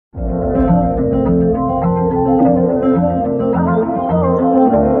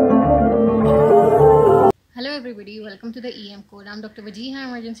everybody, welcome to the EM Code. I'm Dr. Vajiha,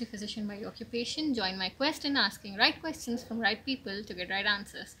 emergency physician by occupation. Join my quest in asking right questions from right people to get right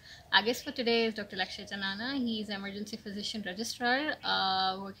answers. Our guest for today is Dr. Lakshay Chanana. He's emergency physician registrar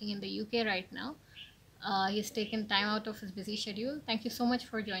working in the UK right now. He's taken time out of his busy schedule. Thank you so much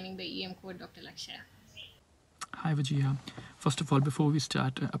for joining the EM Code, Dr. Lakshay. Hi Vajiha. First of all, before we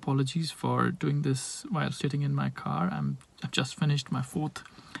start, apologies for doing this while sitting in my car. I've just finished my fourth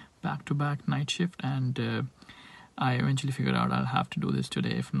back-to-back night shift, and I eventually figured out I'll have to do this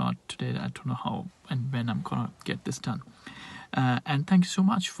today. If not today, I don't know how and when I'm gonna get this done. And thank you so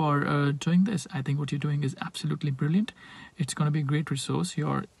much for doing this. I think what you're doing is absolutely brilliant. It's going to be a great resource,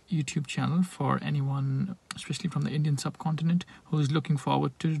 your YouTube channel, for anyone, especially from the Indian subcontinent, who is looking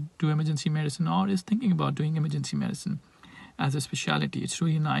forward to do emergency medicine or is thinking about doing emergency medicine as a specialty. It's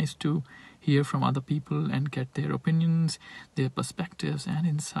really nice to hear from other people and get their opinions, their perspectives and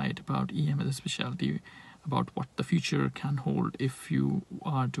insight about EM as a specialty, about what the future can hold if you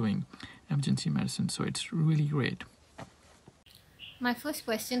are doing emergency medicine. So it's really great. My first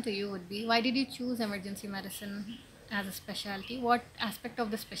question to you would be, why did you choose emergency medicine as a specialty? What aspect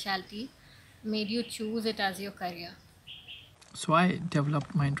of the specialty made you choose it as your career? So I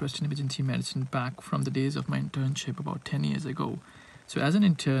developed my interest in emergency medicine back from the days of my internship about 10 years ago. So as an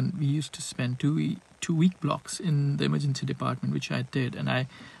intern, we used to spend two-week blocks in the emergency department, which I did. And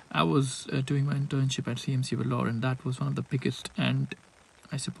I was doing my internship at CMC Vellore, and that was one of the biggest and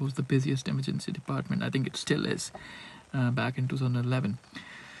I suppose the busiest emergency department. I think it still is, back in 2011.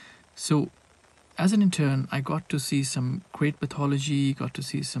 So as an intern, I got to see some great pathology, got to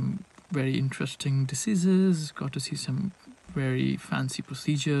see some very interesting diseases, got to see some very fancy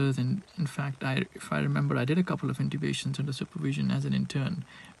procedures, and in fact, if I remember, I did a couple of intubations under supervision as an intern,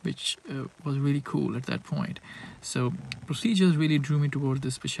 which was really cool at that point. So procedures really drew me towards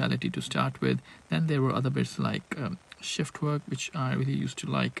this specialty to start with. Then there were other bits like shift work, which I really used to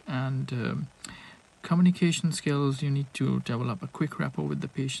like, and communication skills. You need to develop a quick rapport with the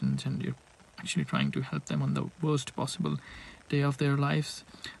patients, and you're actually trying to help them on the worst possible day of their lives.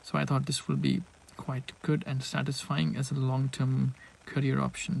 So I thought this will be quite good and satisfying as a long-term career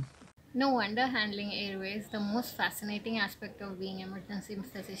option. No wonder handling airways, the most fascinating aspect of being emergency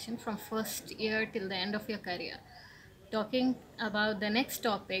physician from first year till the end of your career. Talking about the next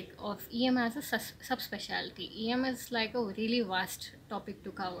topic of EM as a subspecialty. EM is like a really vast topic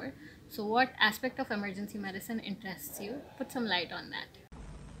to cover. So what aspect of emergency medicine interests you? Put some light on that.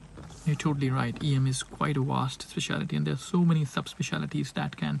 You're totally right. EM is quite a vast specialty, and there are so many subspecialties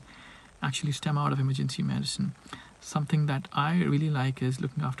that can actually stem out of emergency medicine. Something that I really like is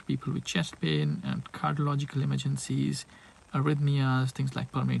looking after people with chest pain and cardiological emergencies, arrhythmias, things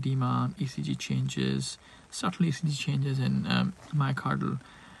like pulmonary edema, ECG changes, subtle ECG changes in myocardial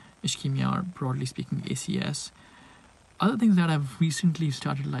ischemia, or broadly speaking ACS. Other things that I've recently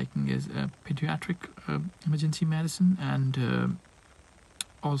started liking is pediatric emergency medicine and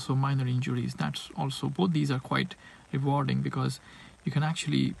also minor injuries. That's also, both these are quite rewarding because you can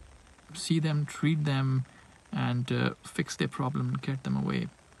actually see them, treat them, and fix their problem and get them away.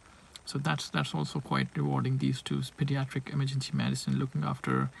 So that's also quite rewarding, these two: pediatric emergency medicine, looking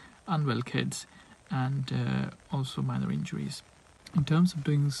after unwell kids, and also minor injuries. In terms of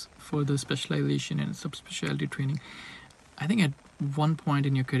doing further specialization and subspecialty training, I think at one point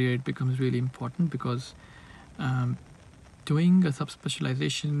in your career it becomes really important because doing a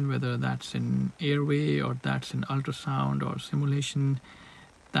subspecialization, whether that's in airway or that's in ultrasound or simulation,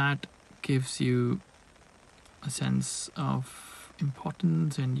 that gives you a sense of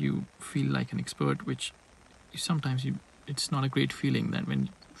importance and you feel like an expert, which sometimes it's not a great feeling then when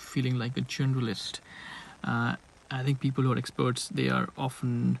feeling like a generalist. I think people who are experts, they are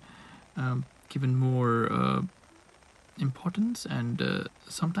often given more importance, and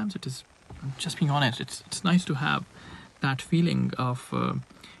sometimes it is, just being honest, it's nice to have that feeling of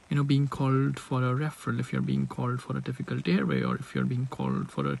being called for a referral, if you're being called for a difficult airway, or if you're being called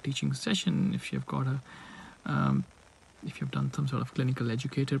for a teaching session, if you've got if you've done some sort of clinical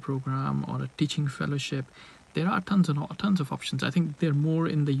educator program or a teaching fellowship. There are tons of options. I think there are more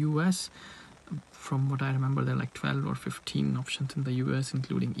in the US. From what I remember, there are like 12 or 15 options in the US,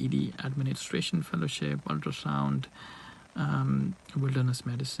 including ED administration fellowship, ultrasound, wilderness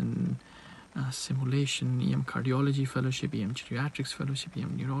medicine, simulation, EM cardiology fellowship, EM geriatrics fellowship,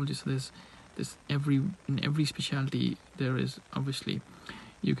 EM neurology. So there's in every specialty there is, obviously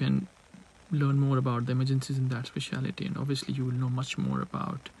you can learn more about the emergencies in that specialty, and obviously you will know much more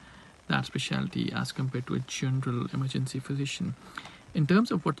about that specialty as compared to a general emergency physician. In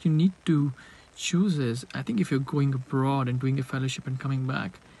terms of what you need to choose is, I think if you're going abroad and doing a fellowship and coming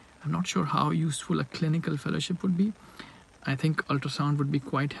back, I'm not sure how useful a clinical fellowship would be. I think ultrasound would be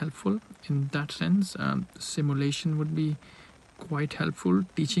quite helpful in that sense. Simulation would be quite helpful.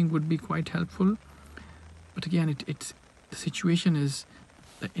 Teaching would be quite helpful. But again, it's the situation is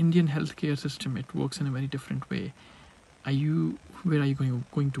the Indian healthcare system. It works in a very different way. Where are you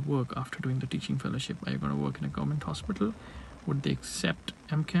going to work after doing the teaching fellowship? Are you going to work in a government hospital? Would they accept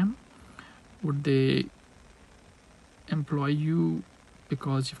MCAM? Would they employ you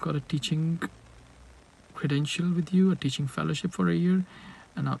because you've got a teaching credential with you, a teaching fellowship for a year?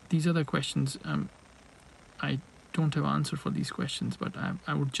 And now these are the questions. I don't have answer for these questions, but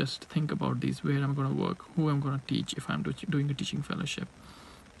I would just think about these: where I'm going to work, who I'm going to teach if I'm doing a teaching fellowship.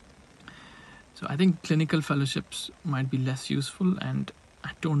 So I think clinical fellowships might be less useful, and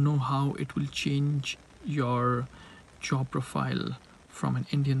I don't know how it will change your job profile from an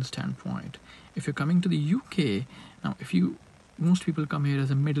Indian standpoint. If you're coming to the UK, now most people come here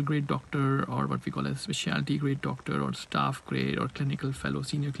as a middle grade doctor, or what we call a specialty grade doctor, or staff grade, or clinical fellow,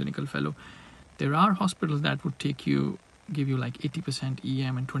 senior clinical fellow. There are hospitals that would give you like 80%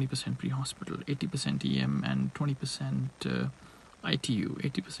 EM and 20% pre-hospital, 80% EM and 20% ITU,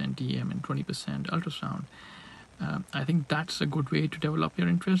 80% EM and 20% ultrasound. I think that's a good way to develop your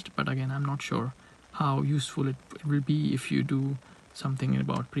interest, but again, I'm not sure how useful it will be if you do something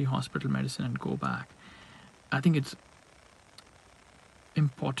about pre-hospital medicine and go back. I think it's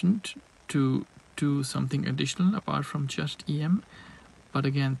important to do something additional apart from just EM. But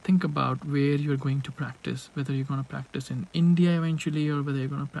again, think about where you're going to practice, whether you're going to practice in India eventually or whether you're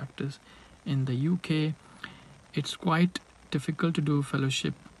going to practice in the UK. It's quite difficult to do a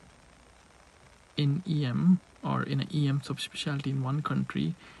fellowship in EM or in an EM subspecialty in one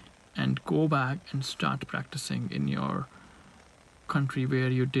country and go back and start practicing in your country where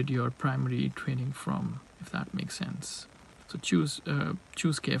you did your primary training from, if that makes sense. So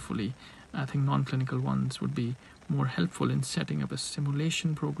choose carefully. I think non-clinical ones would be more helpful in setting up a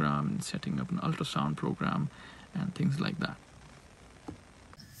simulation program, and setting up an ultrasound program, and things like that.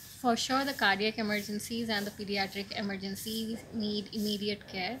 For sure, the cardiac emergencies and the pediatric emergencies need immediate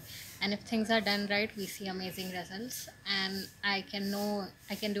care, and if things are done right, we see amazing results. And I can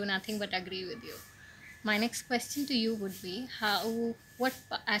do nothing but agree with you. My next question to you would be, what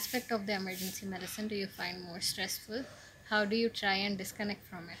aspect of the emergency medicine do you find more stressful? How do you try and disconnect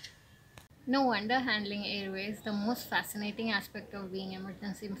from it? No wonder handling airways the most fascinating aspect of being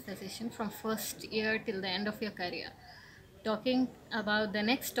emergency physician from first year till the end of your career. Talking about the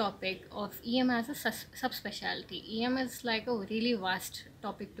next topic of EM as a subspecialty. EM is like a really vast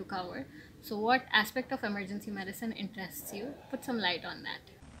topic to cover. So what aspect of emergency medicine interests you? Put some light on that.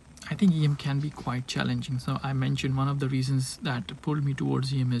 I think EM can be quite challenging. So I mentioned one of the reasons that pulled me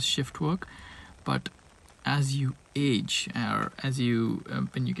towards EM is shift work, but as you age, or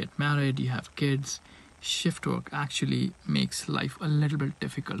when you get married, you have kids, shift work actually makes life a little bit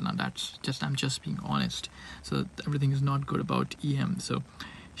difficult. Now I'm just being honest. So everything is not good about EM. So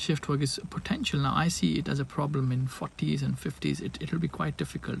shift work is potential. Now I see it as a problem in 40s and 50s. It'll be quite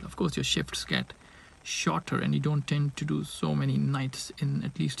difficult. Of course, your shifts get shorter and you don't tend to do so many nights,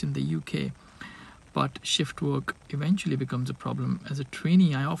 at least in the UK. But shift work eventually becomes a problem. As a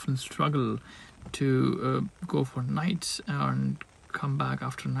trainee, I often struggle to go for nights and come back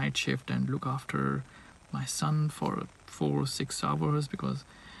after night shift and look after my son for 4 or 6 hours, because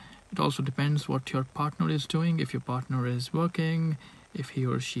it also depends what your partner is doing. If your partner is working, if he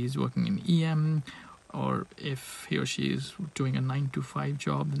or she is working in EM, or if he or she is doing a 9 to 5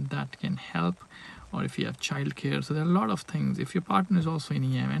 job, then that can help. Or if you have childcare. So there are a lot of things. If your partner is also in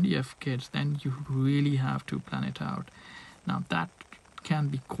EM and you have kids, then you really have to plan it out. Now that can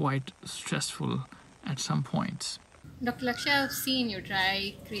be quite stressful at some points. Dr. Lakshay, I've seen you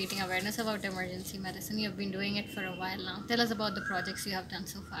try creating awareness about emergency medicine. You've been doing it for a while now. Tell us about the projects you have done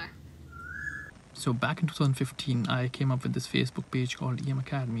so far. So back in 2015, I came up with this Facebook page called EM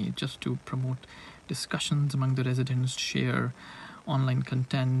Academy, just to promote discussions among the residents, share online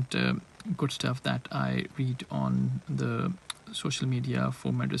content, good stuff that I read on the social media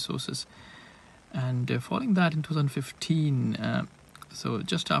for med resources. And following that in 2015, so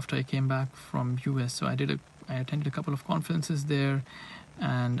just after I came back from US, so I attended a couple of conferences there,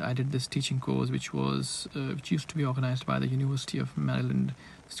 and I did this teaching course which used to be organized by the University of Maryland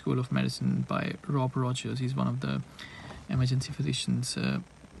School of Medicine by Rob Rogers. He's one of the emergency physicians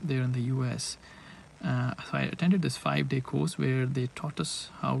there in the US. So I attended this 5-day course where they taught us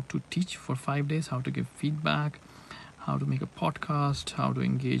how to teach for 5 days, how to give feedback, how to make a podcast, how to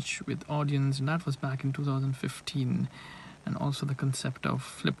engage with audience, and that was back in 2015. And also the concept of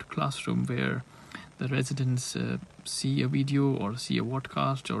flipped classroom, where the residents see a video or see a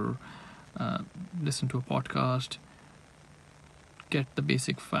podcast or listen to a podcast, get the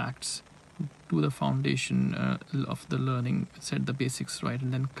basic facts, do the foundation of the learning, set the basics right,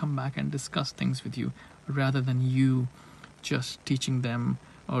 and then come back and discuss things with you, rather than you just teaching them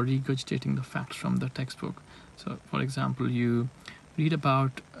or regurgitating the facts from the textbook. So, for example, you read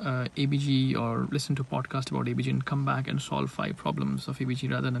about ABG or listen to a podcast about ABG and come back and solve 5 problems of ABG,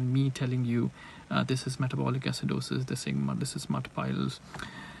 rather than me telling you this is metabolic acidosis, this is mud piles.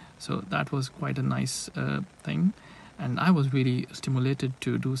 So that was quite a nice thing. And I was really stimulated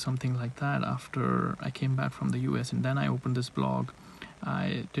to do something like that after I came back from the US. And then I opened this blog.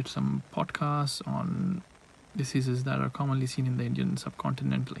 I did some podcasts on diseases that are commonly seen in the Indian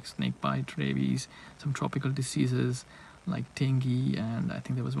subcontinent, like snake bite, rabies, some tropical diseases like dengue, and I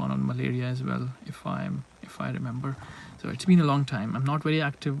think there was one on malaria as well, if I remember. So it's been a long time. I'm not very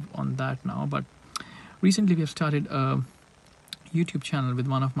active on that now, but recently we have started a YouTube channel with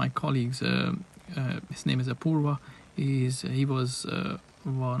one of my colleagues. His name is Apurva. He was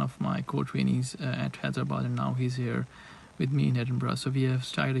one of my co-trainees at Hyderabad, and now he's here with me in Edinburgh. So we have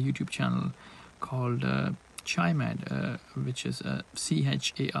started a YouTube channel called ChaiMed, which is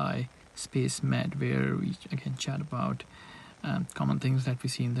CHAI space med, where we again chat about common things that we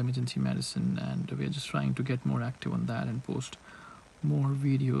see in the emergency medicine, and we're just trying to get more active on that and post more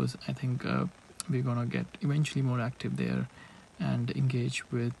videos. I think we're gonna get eventually more active there and engage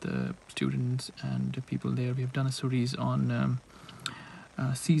with students and people there. We have done a series on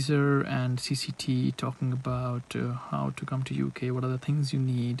Caesar and CCT, talking about how to come to UK, what are the things you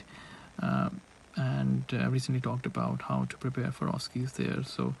need, and recently talked about how to prepare for OSCEs there.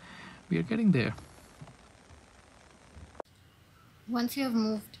 So we are getting there. Once you have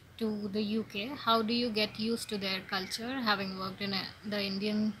moved to the UK, how do you get used to their culture? Having worked in the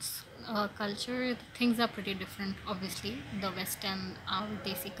Indian culture, things are pretty different, obviously, the West and our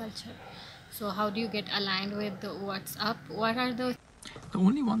Desi culture. So how do you get aligned with what's up? What are the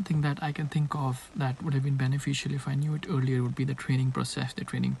only one thing that I can think of that would have been beneficial if I knew it earlier would be the training process, the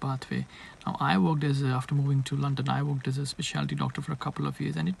training pathway. Now, I worked after moving to London, I worked as a specialty doctor for a couple of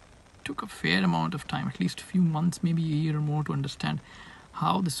years, and it took a fair amount of time, at least a few months, maybe a year or more, to understand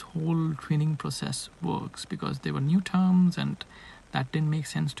how this whole training process works, because there were new terms and that didn't make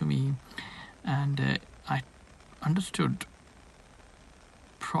sense to me. And I understood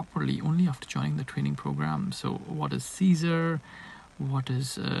properly only after joining the training program. So what is Caesar? What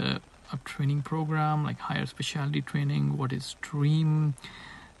is a training program like higher specialty training? What is DREAM?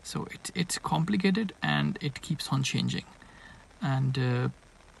 So it's complicated and it keeps on changing. And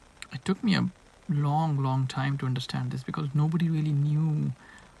it took me a long time to understand this, because nobody really knew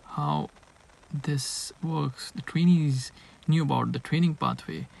how this works. The trainees knew about the training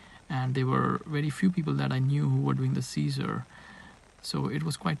pathway, and there were very few people that I knew who were doing the Caesar. So it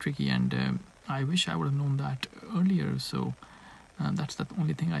was quite tricky, and I wish I would have known that earlier. So that's the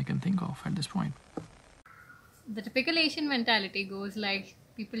only thing I can think of at this point. The typical Asian mentality goes like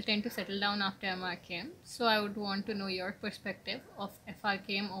people tend to settle down after MRKM. So I would want to know your perspective of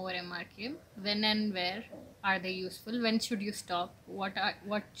FRKM over MRKM. When and where are they useful? When should you stop? What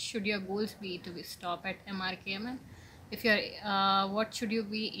should your goals be to stop at MRKM? And if you're, what should you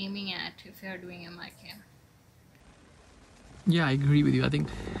be aiming at if you're doing MRKM? Yeah, I agree with you. I think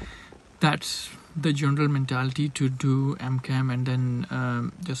that's the general mentality, to do MChem and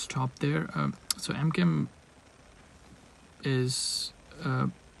then just stop there. So MChem is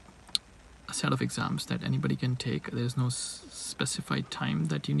a set of exams that anybody can take. There's no specified time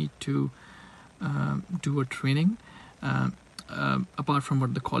that you need to do a training, apart from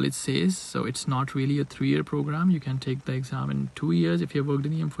what the college says. So it's not really a 3-year program. You can take the exam in 2 years if you've worked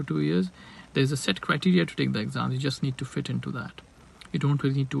in EM for 2 years. There's a set criteria to take the exam. You just need to fit into that. You don't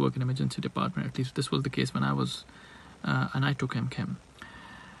really need to work in emergency department. At least this was the case when I was and I took MChem.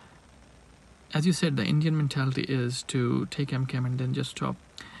 As you said, the Indian mentality is to take MChem and then just stop.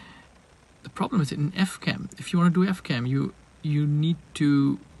 The problem is in FChem. If you want to do FChem, you need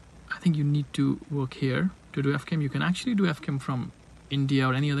to, I think you need to work here to do FChem. You can actually do FChem from India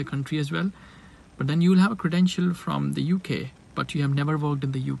or any other country as well, but then you will have a credential from the UK, but you have never worked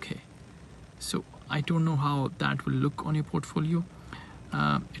in the UK. So I don't know how that will look on your portfolio.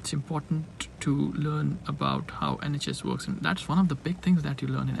 It's important to learn about how NHS works, and that's one of the big things that you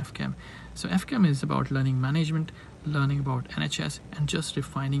learn in FChem. So FChem is about learning management, learning about NHS, and just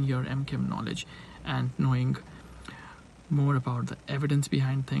refining your MChem knowledge and knowing more about the evidence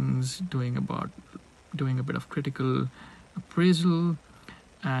behind things, doing a bit of critical appraisal,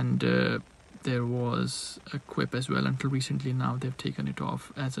 and there was a quip as well until recently. Now they've taken it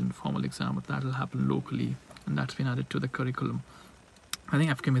off as a formal exam, but that'll happen locally, and that's been added to the curriculum. I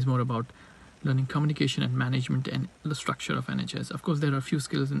think FChem is more about learning communication and management and the structure of NHS. Of course, there are a few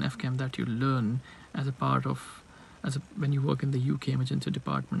skills in FChem that you learn as a part of, when you work in the UK emergency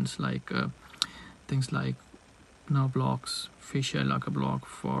departments, like things like nerve blocks, fascial lacquer block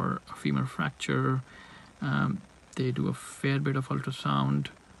for a femur fracture. They do a fair bit of ultrasound,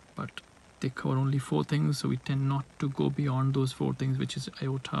 but they cover only 4 things, so we tend not to go beyond those 4 things, which is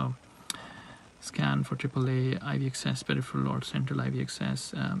aorta scan for AAA, IV access, peripheral or central IV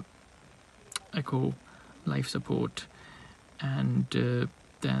access, echo, life support, and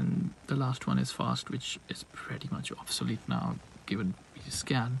then the last one is fast, which is pretty much obsolete now, given we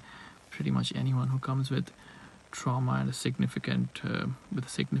scan pretty much anyone who comes with trauma and a significant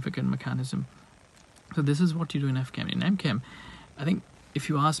mechanism. So this is what you do in FChem. In MChem, I think if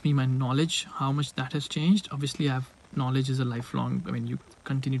you ask me my knowledge, how much that has changed, obviously knowledge is a lifelong, you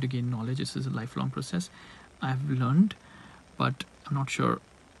continue to gain knowledge. This is a lifelong process. I've learned, but I'm not sure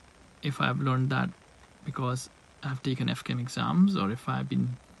if I've learned that because I've taken FChem exams or if I've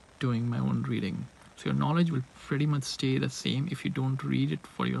been doing my own reading. So your knowledge will pretty much stay the same if you don't read it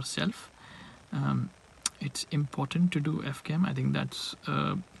for yourself. It's important to do FChem. I think that's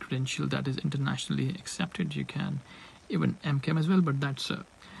a credential that is internationally accepted. You can even MChem as well, but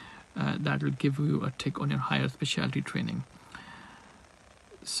that will give you a tick on your higher specialty training.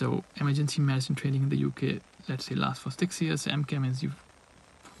 So emergency medicine training in the UK, let's say, lasts for 6 years. MChem is you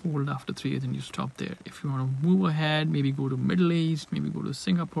hold after 3 years and you stop there. If you want to move ahead, maybe go to Middle East, maybe go to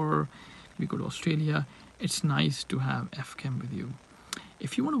Singapore, maybe go to Australia, it's nice to have FChem with you.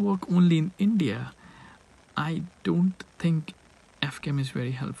 If you want to work only in India, I don't think FChem is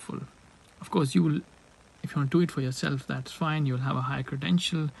very helpful. Of course, if you want to do it for yourself, that's fine. You'll have a higher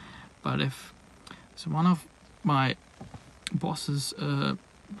credential. But one of my bosses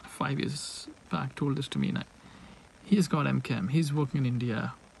 5 years back told this to me. He's got MChem. He's working in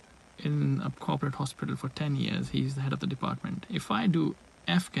India in a corporate hospital for 10 years. He's the head of the department. If I do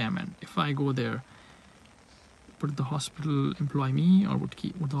FChem and if I go there, would the hospital employ me or would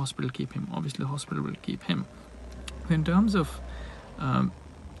the hospital keep him? Obviously, the hospital will keep him. In terms of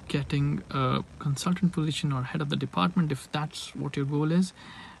getting a consultant position or head of the department, if that's what your goal is,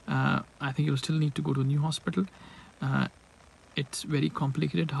 I think you'll still need to go to a new hospital. It's very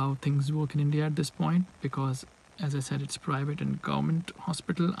complicated how things work in India at this point because, as I said, it's private and government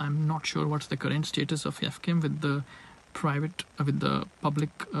hospital. I'm not sure what's the current status of FChem with the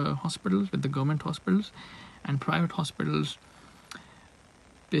public hospitals, with the government hospitals. And private hospitals,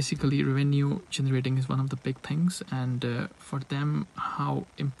 basically revenue generating is one of the big things, and for them, how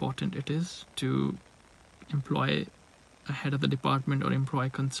important it is to employ a head of the department or employ a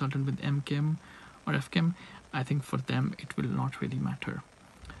consultant with MChem or FChem, I think for them it will not really matter.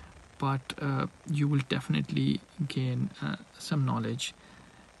 But you will definitely gain some knowledge.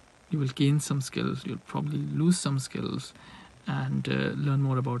 You will gain some skills. You'll probably lose some skills and learn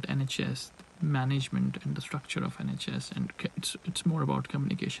more about NHS management and the structure of NHS, and it's more about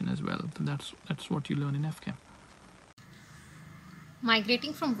communication as well. That's what you learn in FChem.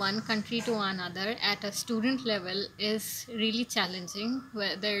 Migrating from one country to another at a student level is really challenging,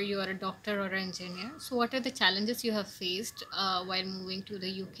 whether you are a doctor or an engineer. So what are the challenges you have faced while moving to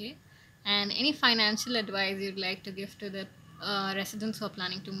the UK, and any financial advice you'd like to give to the residents who are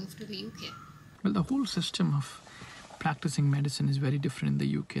planning to move to the UK? Well, the whole system of practicing medicine is very different in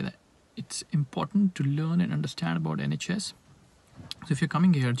the UK. It's important to learn and understand about NHS. So if you're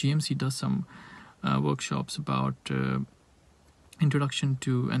coming here, GMC does some workshops about introduction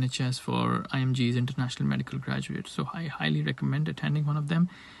to NHS for IMGs, International Medical Graduates. So I highly recommend attending one of them.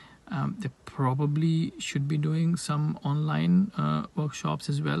 They probably should be doing some online workshops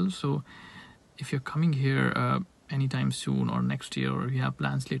as well. So if you're coming here anytime soon or next year, or you have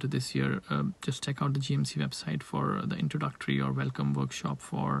plans later this year, just check out the GMC website for the introductory or welcome workshop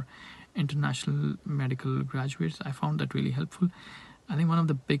for international medical graduates. I found that really helpful. I think one of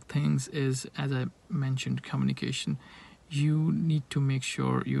the big things is, as I mentioned, communication. You need to make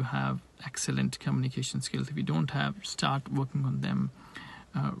sure you have excellent communication skills. If you don't have, start working on them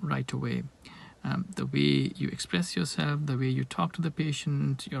right away. The way you express yourself, the way you talk to the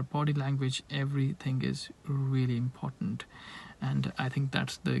patient, your body language, everything is really important. And I think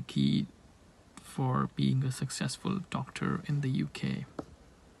that's the key for being a successful doctor in the UK.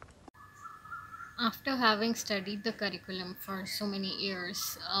 After having studied the curriculum for so many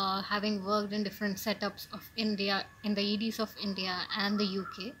years, having worked in different setups of India, in the EDs of India and the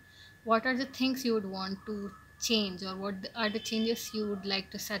UK, what are the things you would want to change, or what are the changes you would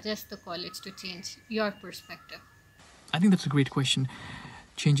like to suggest the college to change your perspective? I think that's a great question.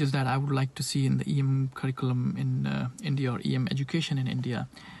 Changes that I would like to see in the EM curriculum in India, or EM education in India.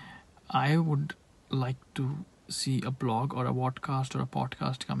 I would like to see a blog or a podcast or a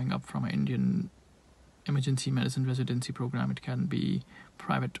podcast coming up from an Indian emergency medicine residency program. It can be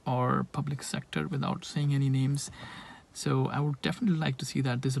private or public sector without saying any names. So I would definitely like to see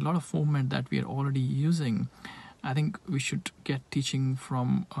that. There's a lot of format that we are already using. I think we should get teaching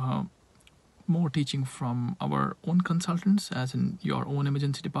from more teaching from our own consultants, as in your own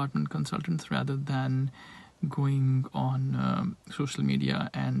emergency department consultants, rather than going on social media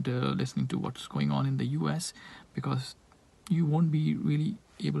and listening to what's going on in the US, because you won't be really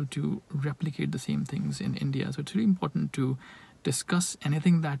able to replicate the same things in India. So it's really important to discuss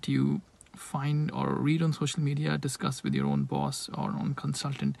anything that you find or read on social media, discuss with your own boss or own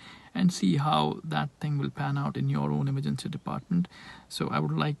consultant, and see how that thing will pan out in your own emergency department. So I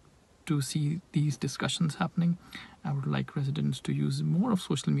would like to see these discussions happening. I would like residents to use more of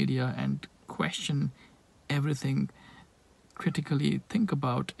social media and question everything, critically think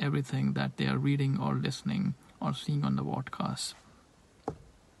about everything that they are reading or listening or seeing on the podcast.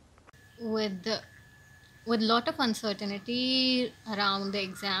 With lot of uncertainty around the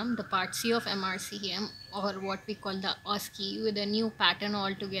exam, the part C of MRCM, or what we call the OSCE, with a new pattern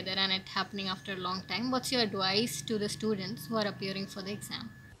altogether and it happening after a long time, what's your advice to the students who are appearing for the exam?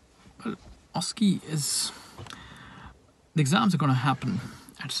 Well, OSCE is, the exams are going to happen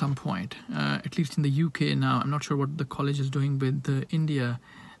at some point, at least in the UK now. I'm not sure what the college is doing with India.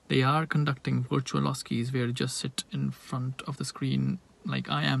 They are conducting virtual OSCEs where you just sit in front of the screen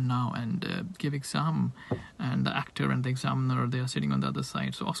like I am now and give exam, and the actor and the examiner, they are sitting on the other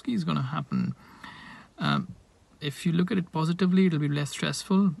side. So OSCE is going to happen. If you look at it positively, it'll be less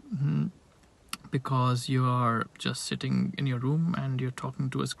stressful because you are just sitting in your room and you're talking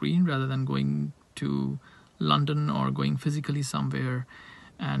to a screen rather than going to London or going physically somewhere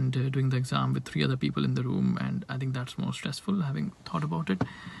and doing the exam with 3 other people in the room. And I think that's more stressful, having thought about it.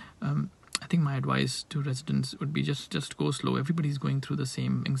 I think my advice to residents would be just go slow. Everybody's going through the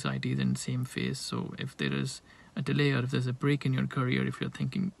same anxieties and same phase. So if there is a delay or if there's a break in your career, if you're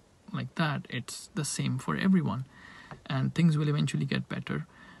thinking like that, it's the same for everyone. And things will eventually get better.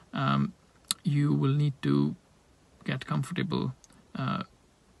 You will need to get comfortable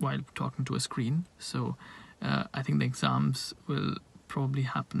while talking to a screen. So I think the exams will probably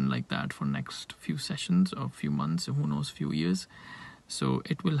happen like that for next few sessions or few months, or who knows, few years. So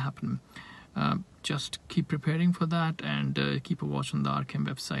it will happen. Just keep preparing for that and keep a watch on the RChem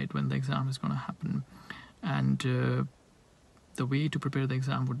website when the exam is going to happen. And the way to prepare the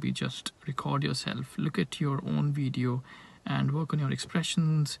exam would be just record yourself, look at your own video and work on your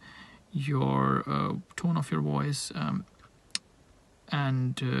expressions, your tone of your voice,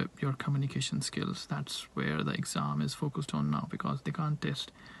 and your communication skills. That's where the exam is focused on now, because they can't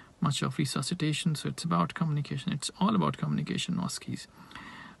test much of resuscitation. So it's about communication. It's all about communication, OSCEs.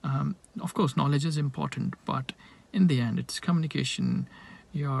 Of course, knowledge is important, but in the end, it's communication,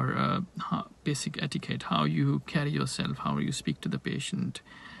 your basic etiquette, how you carry yourself, how you speak to the patient,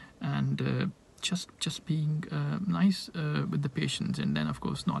 and just being nice with the patients. And then, of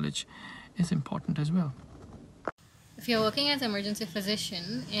course, knowledge is important as well. If you're working as emergency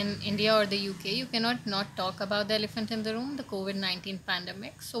physician in India or the UK, you cannot not talk about the elephant in the room, the COVID-19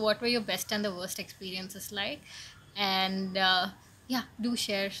 pandemic. So what were your best and the worst experiences like? And do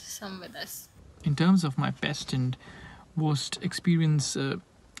share some with us. In terms of my best and worst experience in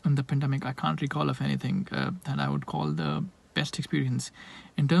the pandemic, I can't recall of anything that I would call the best experience.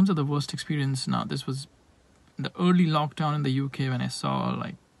 In terms of the worst experience, now this was the early lockdown in the UK when I saw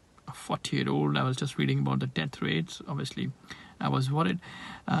like a 40-year-old. I was just reading about the death rates. Obviously, I was worried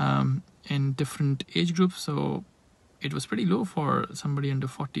in different age groups. So it was pretty low for somebody under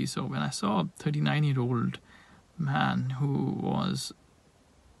 40. So when I saw a 39-year-old man who was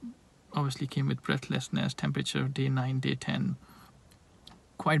obviously came with breathlessness, temperature day 9, day 10,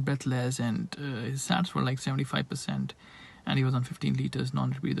 quite breathless, and his sats were like 75%, and he was on 15 liters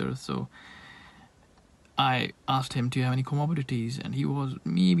non-rebreather. So I asked him, do you have any comorbidities? And he was,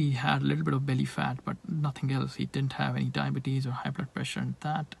 maybe had a little bit of belly fat, but nothing else. He didn't have any diabetes or high blood pressure, and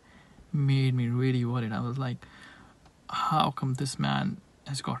that made me really worried. I was like, how come this man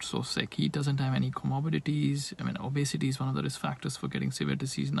has got so sick? He doesn't have any comorbidities. I mean, obesity is one of the risk factors for getting severe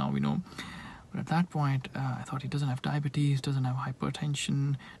disease now, we know. But at that point, I thought he doesn't have diabetes, doesn't have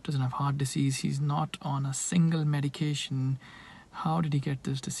hypertension, doesn't have heart disease. He's not on a single medication. How did he get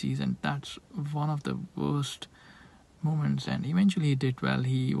this disease? And that's one of the worst moments, and eventually he did well.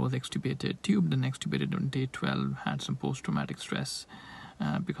 He was extubated, tubed and extubated on day 12, had some post-traumatic stress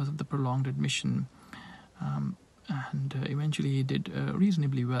because of the prolonged admission, and eventually he did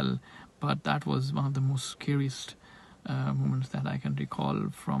reasonably well. But that was one of the most scariest moments that I can recall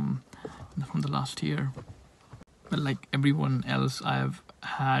from the last year. But like everyone else, I've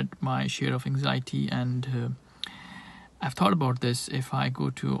had my share of anxiety, and I've thought about this. If I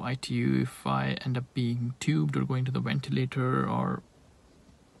go to ITU, if I end up being tubed or going to the ventilator or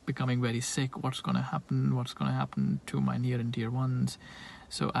becoming very sick, what's going to happen? What's going to happen to my near and dear ones?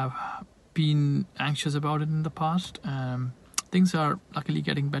 So I've been anxious about it in the past. Things are luckily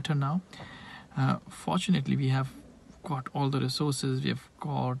getting better now. Fortunately, we have got all the resources. We have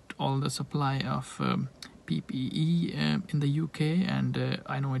got all the supply of PPE in the UK, and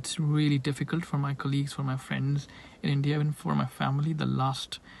I know it's really difficult for my colleagues, for my friends in India, even for my family. The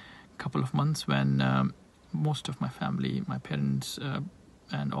last couple of months when most of my family, my parents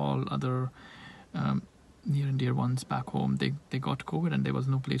and all other near and dear ones back home, they got COVID, and there was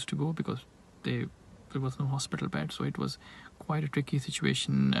no place to go because there was no hospital bed. So it was quite a tricky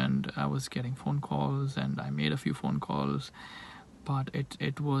situation, and I was getting phone calls, and I made a few phone calls, but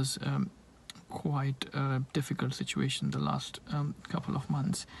it was quite a difficult situation the last couple of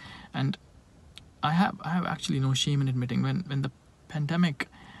months. And I have actually no shame in admitting, when the pandemic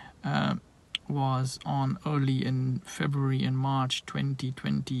was on early in February and March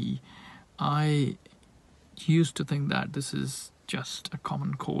 2020, I used to think that this is just a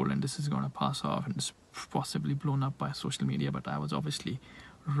common cold and this is going to pass off and it's possibly blown up by social media. But I was obviously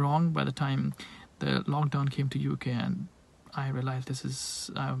wrong. By the time the lockdown came to UK, and I realized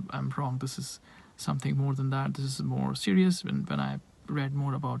I'm wrong. This is something more than that. This is more serious. When I read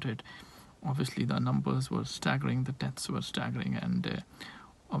more about it, obviously the numbers were staggering, the deaths were staggering, and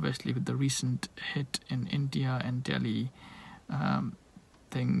obviously with the recent hit in India and Delhi,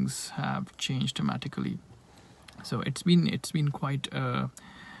 things have changed dramatically. So it's been quite a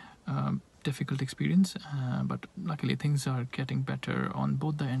difficult experience, but luckily things are getting better on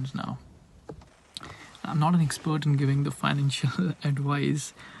both the ends now. I'm not an expert in giving the financial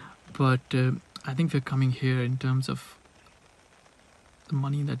advice, but I think we're coming here in terms of the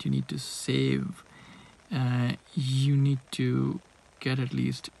money that you need to save. You need to get at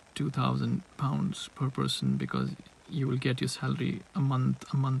least £2,000 per person, because you will get your salary a month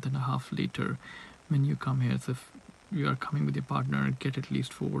and a half later when you come here. So if you are coming with your partner, get at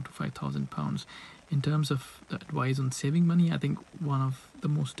least £4,000 to £5,000. In terms of the advice on saving money, I think one of the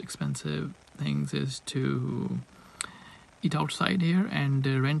most expensive things is to eat outside here and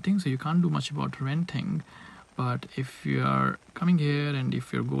renting. So you can't do much about renting, but if you are coming here and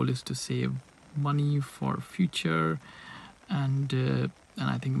if your goal is to save money for future, and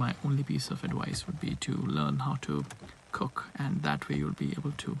I think my only piece of advice would be to learn how to cook, and that way you'll be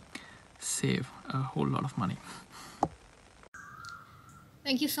able to save a whole lot of money.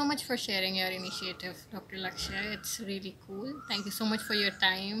 Thank you so much for sharing your initiative, Dr. Lakshay. It's really cool. Thank you so much for your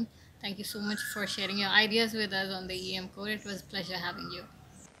time. Thank you so much for sharing your ideas with us on the EM Code. It was a pleasure having you.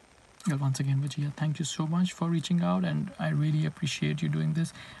 Well, once again, Vijaya, thank you so much for reaching out, and I really appreciate you doing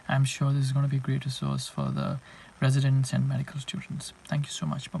this. I'm sure this is going to be a great resource for the residents and medical students. Thank you so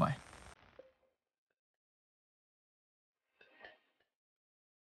much. Bye-bye.